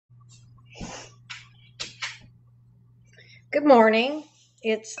Good morning.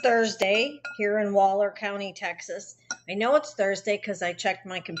 It's Thursday here in Waller County, Texas. I know it's Thursday because I checked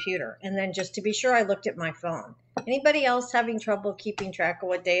my computer, and then just to be sure, I looked at my phone. Anybody else having trouble keeping track of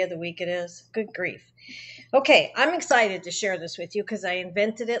what day of the week it is? Good grief. Okay, I'm excited to share this with you because I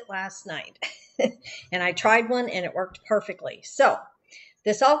invented it last night. And I tried one and it worked perfectly. So,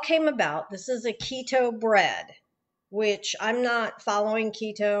 this all came about. This is a keto bread, which I'm not following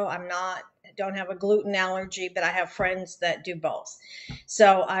keto. Don't have a gluten allergy, but I have friends that do both.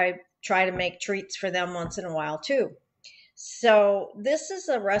 So I try to make treats for them once in a while too. So this is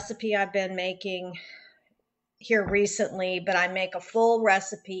a recipe I've been making here recently, but I make a full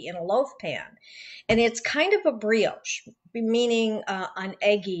recipe in a loaf pan. And it's kind of a brioche, meaning an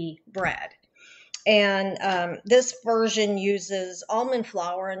eggy bread. And this version uses almond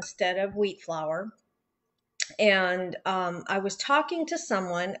flour instead of wheat flour. And I was talking to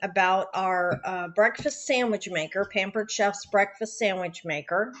someone about our breakfast sandwich maker, Pampered Chef's breakfast sandwich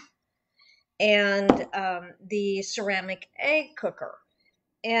maker, and the ceramic egg cooker.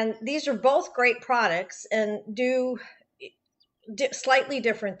 And these are both great products and do slightly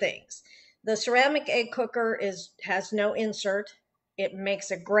different things. The ceramic egg cooker has no insert. It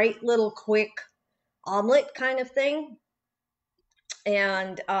makes a great little quick omelet kind of thing.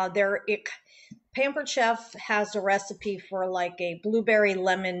 And Pampered Chef has a recipe for like a blueberry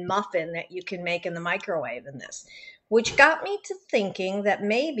lemon muffin that you can make in the microwave in this, which got me to thinking that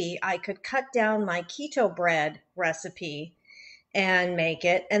maybe I could cut down my keto bread recipe and make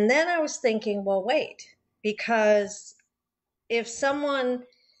it. And then I was thinking, well, wait, because if someone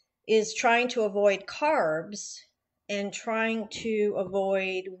is trying to avoid carbs and trying to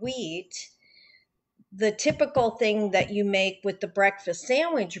avoid wheat, the typical thing that you make with the breakfast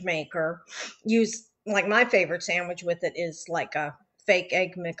sandwich maker, use like my favorite sandwich with it is like a fake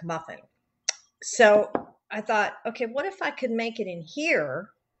egg McMuffin. So I thought, okay, what if I could make it in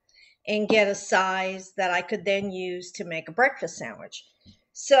here and get a size that I could then use to make a breakfast sandwich?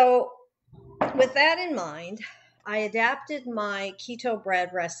 So with that in mind, I adapted my keto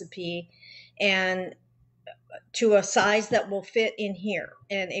bread recipe and to a size that will fit in here.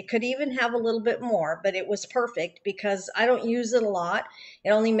 And it could even have a little bit more, but it was perfect because I don't use it a lot.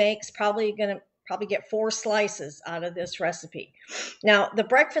 It only makes probably get 4 slices out of this recipe. Now, the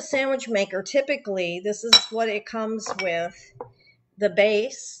breakfast sandwich maker, typically, this is what it comes with. The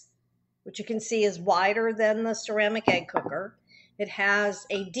base, which you can see is wider than the ceramic egg cooker. It has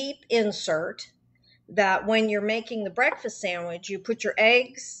a deep insert that when you're making the breakfast sandwich, you put your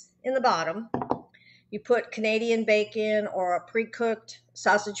eggs in the bottom. You put Canadian bacon or a pre-cooked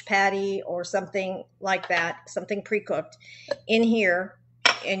sausage patty or something like that, something pre-cooked in here,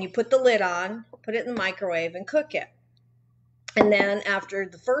 and you put the lid on, put it in the microwave and cook it. And then after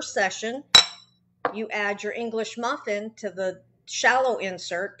the first session, you add your English muffin to the shallow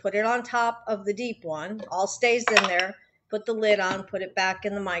insert, put it on top of the deep one, all stays in there, put the lid on, put it back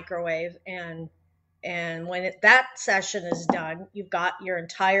in the microwave, and when that session is done, you've got your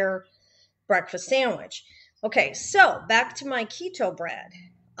entire breakfast sandwich. Okay, so back to my keto bread.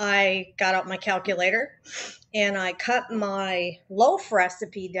 I got out my calculator and I cut my loaf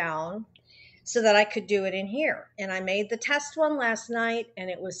recipe down so that I could do it in here. And I made the test one last night and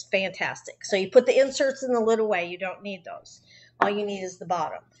it was fantastic. So you put the inserts in the lid away. You don't need those. All you need is the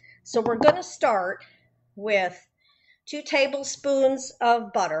bottom. So we're going to start with 2 tablespoons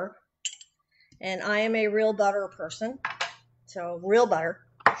of butter. And I am a real butter person. So real butter.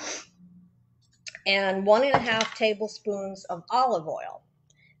 And 1.5 tablespoons of olive oil.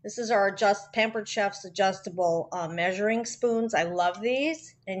 This is our Pampered Chef's adjustable measuring spoons. I love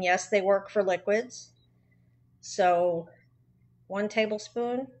these, and yes, they work for liquids. So 1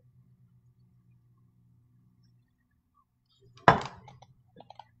 tablespoon.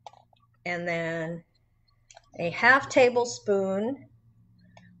 And then a 1/2 tablespoon,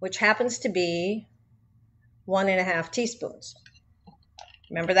 which happens to be 1.5 teaspoons.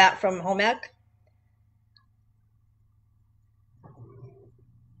 Remember that from home ec?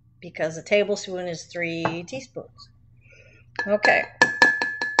 Because a tablespoon is 3 teaspoons. Okay.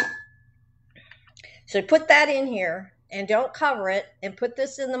 So put that in here and don't cover it and put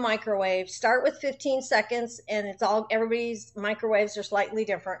this in the microwave. Start with 15 seconds and everybody's microwaves are slightly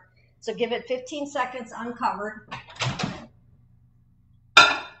different. So give it 15 seconds uncovered.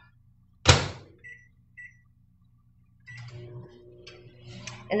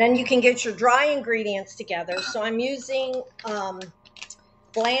 And then you can get your dry ingredients together. So I'm using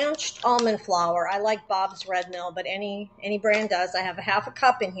blanched almond flour. I like Bob's Red Mill, but any brand does. I have a 1/2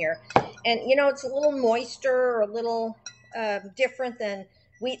 cup in here. And, it's a little moister or a little different than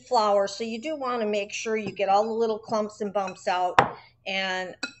wheat flour, so you do want to make sure you get all the little clumps and bumps out,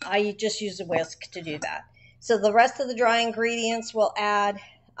 and I just use a whisk to do that. So the rest of the dry ingredients, we'll add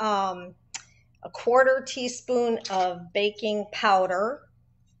a 1/4 teaspoon of baking powder.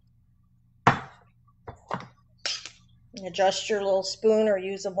 Adjust your little spoon or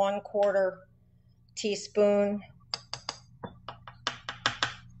use a 1/4 teaspoon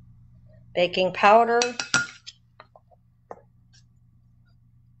baking powder.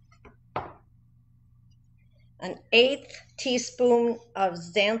 An 1/8 teaspoon of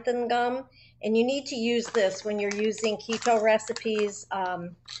xanthan gum, and you need to use this when you're using keto recipes.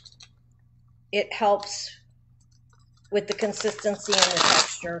 It helps with the consistency and the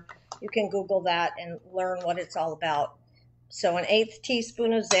texture. You can Google that and learn what it's all about. So an 1/8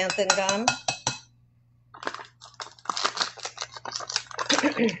 teaspoon of xanthan gum.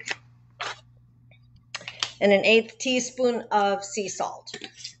 And an 1/8 teaspoon of sea salt.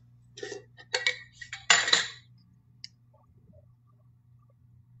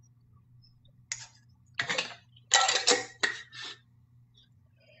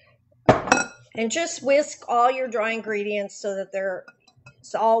 And just whisk all your dry ingredients so that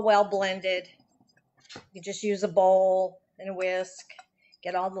it's all well blended. You just use a bowl and a whisk,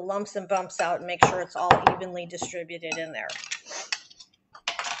 get all the lumps and bumps out, and make sure it's all evenly distributed in there.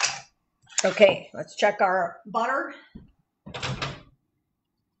 Okay, let's check our butter.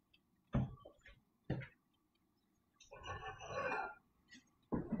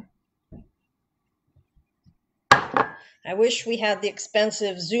 I wish we had the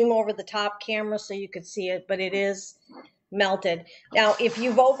expensive zoom over the top camera so you could see it, but it is melted. Now, if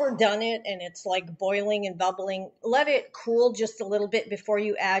you've overdone it and it's like boiling and bubbling, let it cool just a little bit before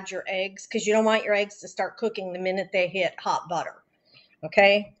you add your eggs, because you don't want your eggs to start cooking the minute they hit hot butter.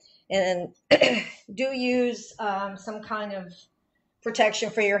 Okay? And do use some kind of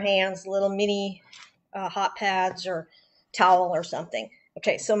protection for your hands, little mini hot pads or towel or something.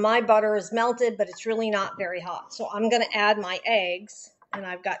 Okay, so my butter is melted, but it's really not very hot. So I'm going to add my eggs, and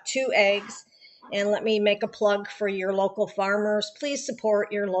I've got 2 eggs. And let me make a plug for your local farmers. Please support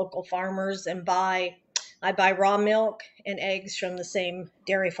your local farmers and I buy raw milk and eggs from the same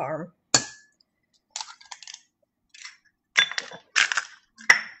dairy farm.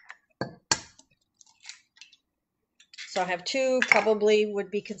 So I have 2, probably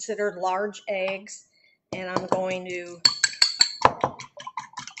would be considered large eggs, and I'm going to,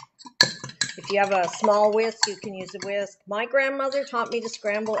 if you have a small whisk, you can use a whisk. My grandmother taught me to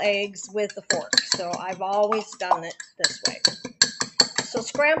scramble eggs with a fork, so I've always done it this way. So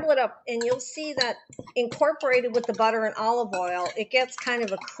scramble it up, and you'll see that incorporated with the butter and olive oil, it gets kind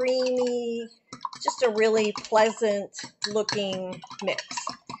of a creamy, just a really pleasant looking mix.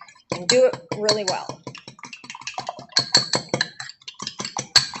 And do it really well.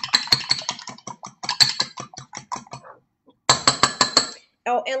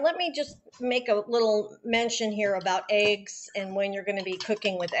 Oh, and let me just make a little mention here about eggs and when you're going to be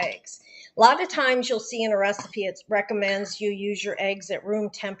cooking with eggs. A lot of times you'll see in a recipe it recommends you use your eggs at room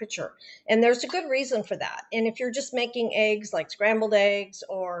temperature. And there's a good reason for that. And if you're just making eggs like scrambled eggs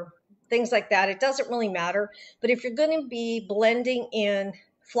or things like that, it doesn't really matter. But if you're going to be blending in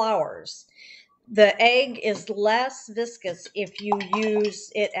flours, the egg is less viscous if you use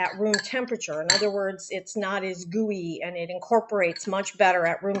it at room temperature. In other words, it's not as gooey and it incorporates much better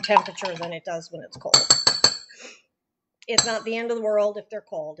at room temperature than it does when it's cold. It's not the end of the world if they're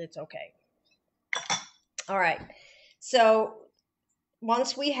cold. It's okay. All right. So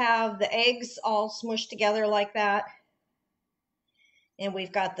once we have the eggs all smushed together like that, and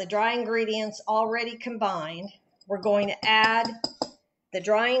we've got the dry ingredients already combined, we're going to add the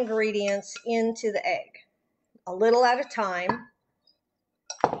dry ingredients into the egg, a little at a time.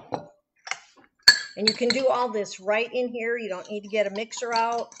 And you can do all this right in here. You don't need to get a mixer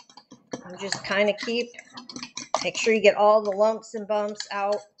out. You just kind of make sure you get all the lumps and bumps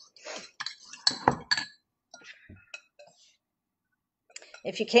out.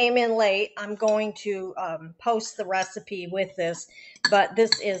 If you came in late, I'm going to post the recipe with this, but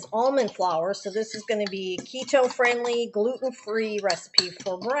this is almond flour, so this is going to be keto-friendly, gluten-free recipe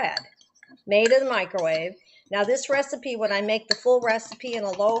for bread, made in the microwave. Now this recipe, when I make the full recipe in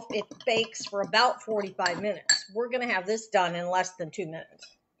a loaf, it bakes for about 45 minutes. We're going to have this done in less than 2 minutes.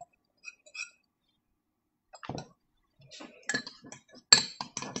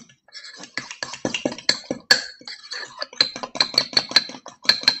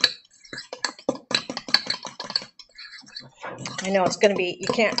 I know it's going to be, you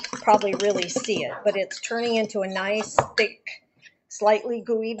can't probably really see it, but it's turning into a nice, thick, slightly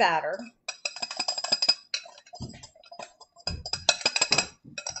gooey batter.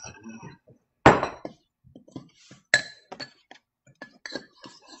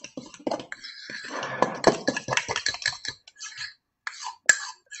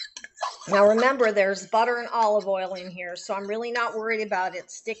 Now remember, there's butter and olive oil in here, so I'm really not worried about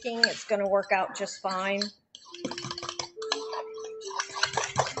it sticking. It's going to work out just fine.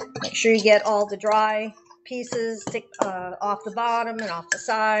 Make sure you get all the dry pieces off the bottom and off the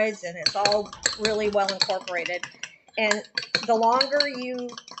sides, and it's all really well incorporated. And the longer you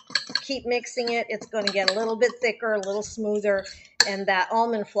keep mixing it, it's going to get a little bit thicker, a little smoother, and that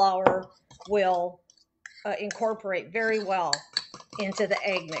almond flour will incorporate very well into the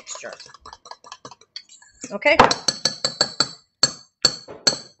egg mixture. Okay.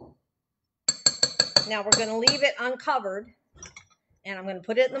 Now we're going to leave it uncovered, and I'm going to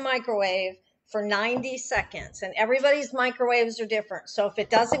put it in the microwave for 90 seconds. And everybody's microwaves are different. So if it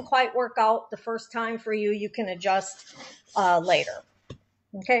doesn't quite work out the first time for you, you can adjust later.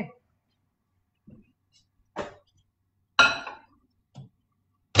 Okay.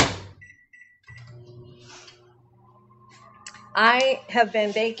 I have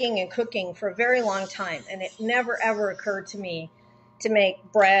been baking and cooking for a very long time, and it never ever occurred to me to make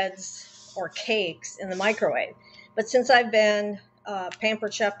breads or cakes in the microwave. But since I've been a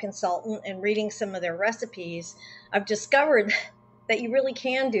Pampered Chef consultant and reading some of their recipes, I've discovered that you really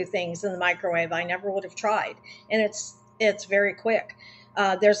can do things in the microwave I never would have tried, and it's very quick.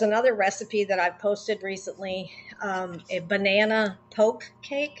 There's another recipe that I've posted recently, a banana poke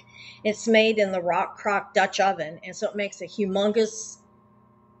cake. It's made in the Rock Crock Dutch oven, and so it makes a humongous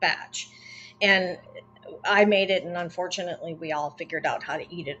batch. And I made it, and unfortunately, we all figured out how to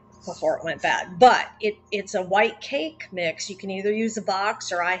eat it before it went bad. But it's a white cake mix. You can either use a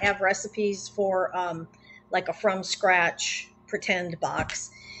box, or I have recipes for like a from scratch pretend box,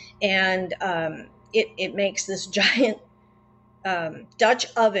 and it makes this giant Dutch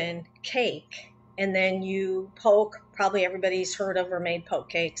oven cake, and then you poke. Probably everybody's heard of or made poke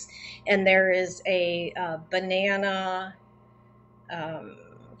cakes, and there is a banana.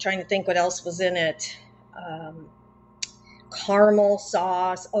 Trying to think what else was in it. Caramel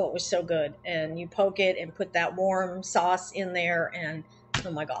sauce. Oh, it was so good. And you poke it and put that warm sauce in there, and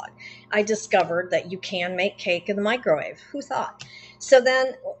oh my God, I discovered that you can make cake in the microwave. Who thought? So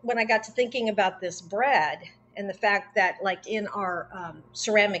then when I got to thinking about this bread, and the fact that, like, in our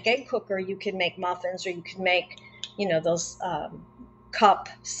ceramic egg cooker, you can make muffins, or you can make, those cup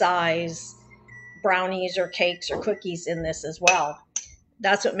size brownies or cakes or cookies in this as well.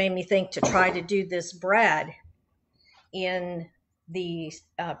 That's what made me think to try to do this bread in the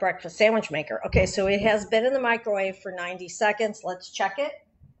breakfast sandwich maker. Okay, so it has been in the microwave for 90 seconds. Let's check it.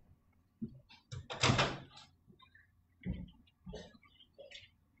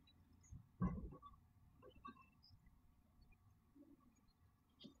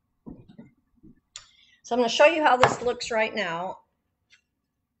 So I'm going to show you how this looks right now.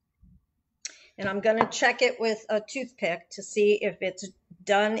 And I'm going to check it with a toothpick to see if it's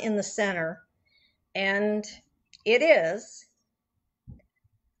done in the center. And it is.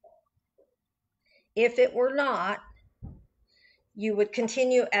 If it were not, you would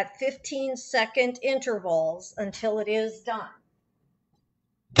continue at 15-second intervals until it is done.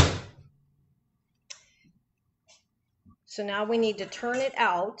 So now we need to turn it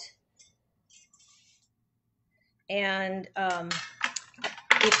out. And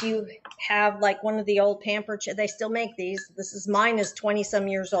if you have like one of the old Pampered, they still make these. Mine is 20 some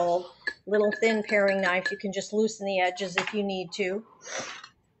years old. Little thin paring knife. You can just loosen the edges if you need to.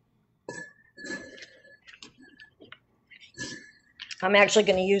 I'm actually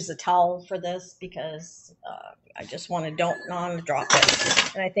going to use a towel for this because I just don't want to drop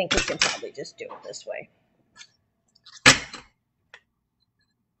it. And I think we can probably just do it this way.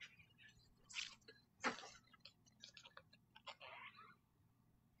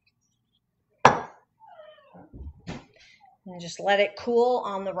 And just let it cool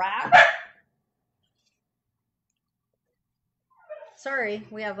on the rack. Sorry,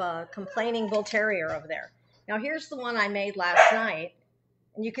 we have a complaining bull terrier over there. Now here's the one I made last night.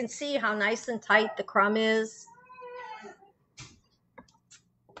 And you can see how nice and tight the crumb is.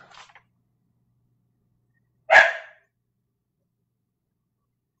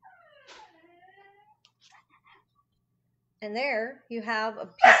 And there you have a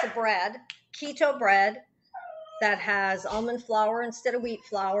piece of bread, keto bread, that has almond flour instead of wheat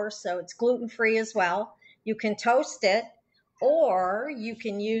flour, so it's gluten-free as well. You can toast it, or you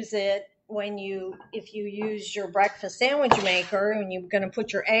can use it if you use your breakfast sandwich maker, and you're going to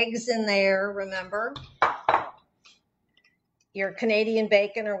put your eggs in there, remember, your Canadian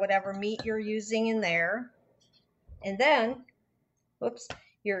bacon or whatever meat you're using in there. And then,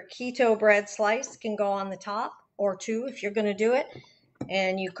 your keto bread slice can go on the top, or two if you're going to do it.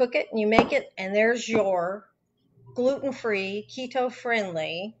 And you cook it and you make it, and there's your gluten-free,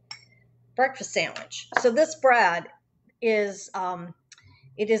 keto-friendly breakfast sandwich. So this bread is,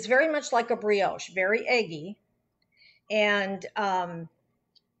 it is very much like a brioche, very eggy. And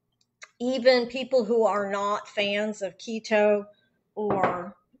even people who are not fans of keto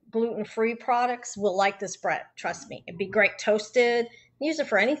or gluten-free products will like this bread. Trust me, it'd be great toasted. Use it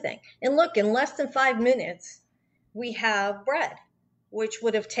for anything. And look, in less than 5 minutes, we have bread, which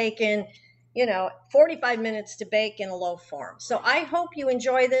would have taken, 45 minutes to bake in a loaf form. So I hope you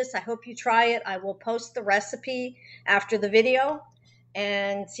enjoy this. I hope you try it. I will post the recipe after the video,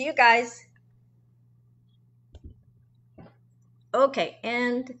 and see you guys. Okay,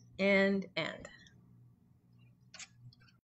 end.